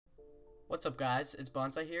What's up guys, it's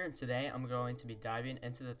Bonsai here, and today I'm going to be diving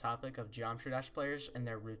into the topic of Geometry Dash players and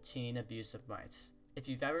their routine abuse of mice. If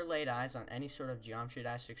you've ever laid eyes on any sort of Geometry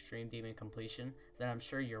Dash Extreme Demon completion, then I'm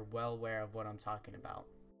sure you're well aware of what I'm talking about.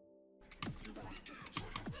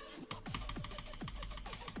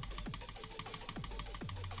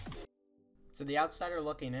 To the outsider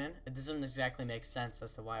looking in, it doesn't exactly make sense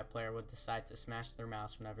as to why a player would decide to smash their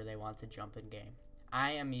mouse whenever they want to jump in game.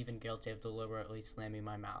 I am even guilty of deliberately slamming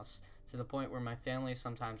my mouse, to the point where my family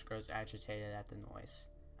sometimes grows agitated at the noise.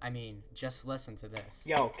 I mean, just listen to this.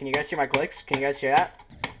 Yo, can you guys hear my clicks? Can you guys hear that?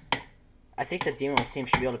 I think the Demonless team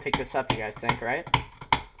should be able to pick this up, you guys think, right?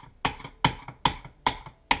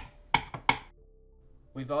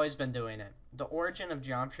 We've always been doing it. The origin of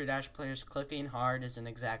Geometry Dash players clicking hard isn't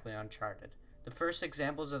exactly uncharted. The first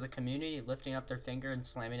examples of the community lifting up their finger and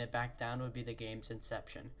slamming it back down would be the game's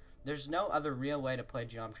inception. There's no other real way to play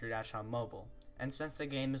Geometry Dash on mobile, and since the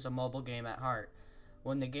game is a mobile game at heart,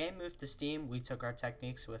 when the game moved to Steam, we took our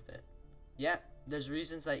techniques with it. Yet, there's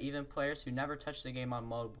reasons that even players who never touched the game on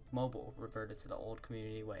mobile reverted to the old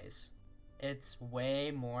community ways. It's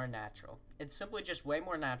way more natural. It's simply just way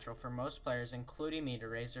more natural for most players, including me, to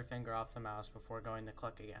raise their finger off the mouse before going to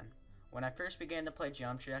click again. When I first began to play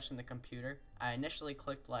Geometry Dash on the computer, I initially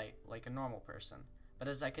clicked light, like a normal person. But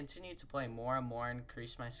as I continued to play more and more and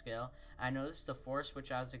increase my skill, I noticed the force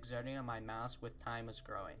which I was exerting on my mouse with time was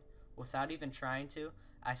growing. Without even trying to,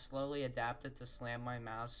 I slowly adapted to slam my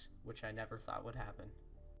mouse, which I never thought would happen.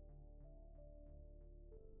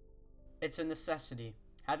 It's a necessity.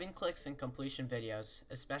 Having clicks in completion videos,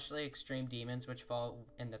 especially Extreme Demons which fall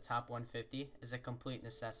in the top 150, is a complete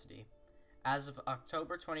necessity. As of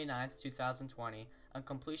October 29th, 2020, a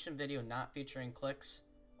completion video not featuring clicks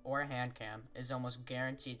or a hand cam is almost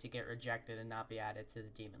guaranteed to get rejected and not be added to the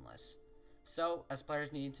demon list. So, as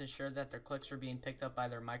players needed to ensure that their clicks were being picked up by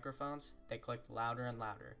their microphones, they clicked louder and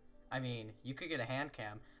louder. I mean, you could get a hand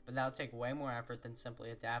cam, but that would take way more effort than simply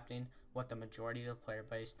adapting what the majority of the player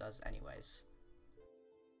base does anyways.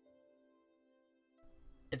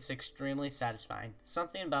 It's extremely satisfying.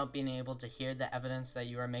 Something about being able to hear the evidence that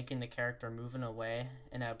you are making the character move in a way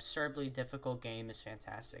in an absurdly difficult game is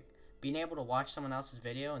fantastic. Being able to watch someone else's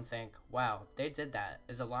video and think, wow, they did that,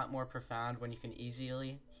 is a lot more profound when you can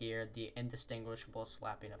easily hear the indistinguishable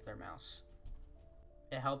slapping of their mouse.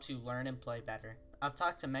 It helps you learn and play better. I've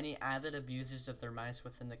talked to many avid abusers of their mice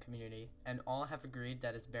within the community, and all have agreed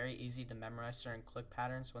that it's very easy to memorize certain click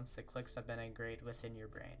patterns once the clicks have been ingrained within your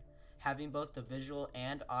brain. Having both the visual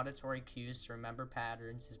and auditory cues to remember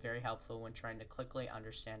patterns is very helpful when trying to quickly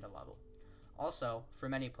understand a level. Also, for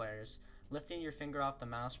many players, lifting your finger off the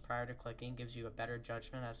mouse prior to clicking gives you a better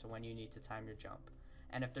judgment as to when you need to time your jump.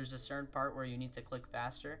 And if there's a certain part where you need to click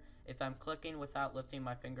faster, if I'm clicking without lifting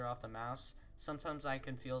my finger off the mouse, sometimes I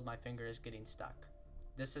can feel my finger is getting stuck.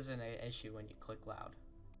 This isn't an issue when you click loud.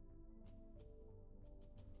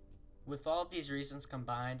 With all of these reasons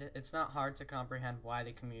combined, it's not hard to comprehend why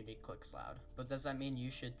the community clicks loud, but does that mean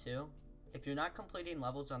you should too? If you're not completing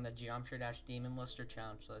levels on the Geometry Dash Demon list or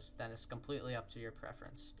challenge list, then it's completely up to your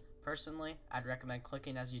preference. Personally, I'd recommend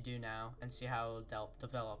clicking as you do now and see how it will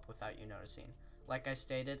develop without you noticing. Like I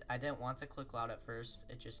stated, I didn't want to click loud at first,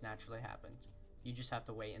 it just naturally happened. You just have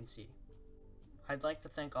to wait and see. I'd like to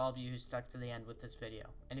thank all of you who stuck to the end with this video,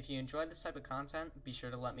 and if you enjoyed this type of content, be sure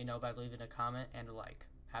to let me know by leaving a comment and a like.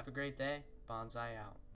 Have a great day. Bonsai out.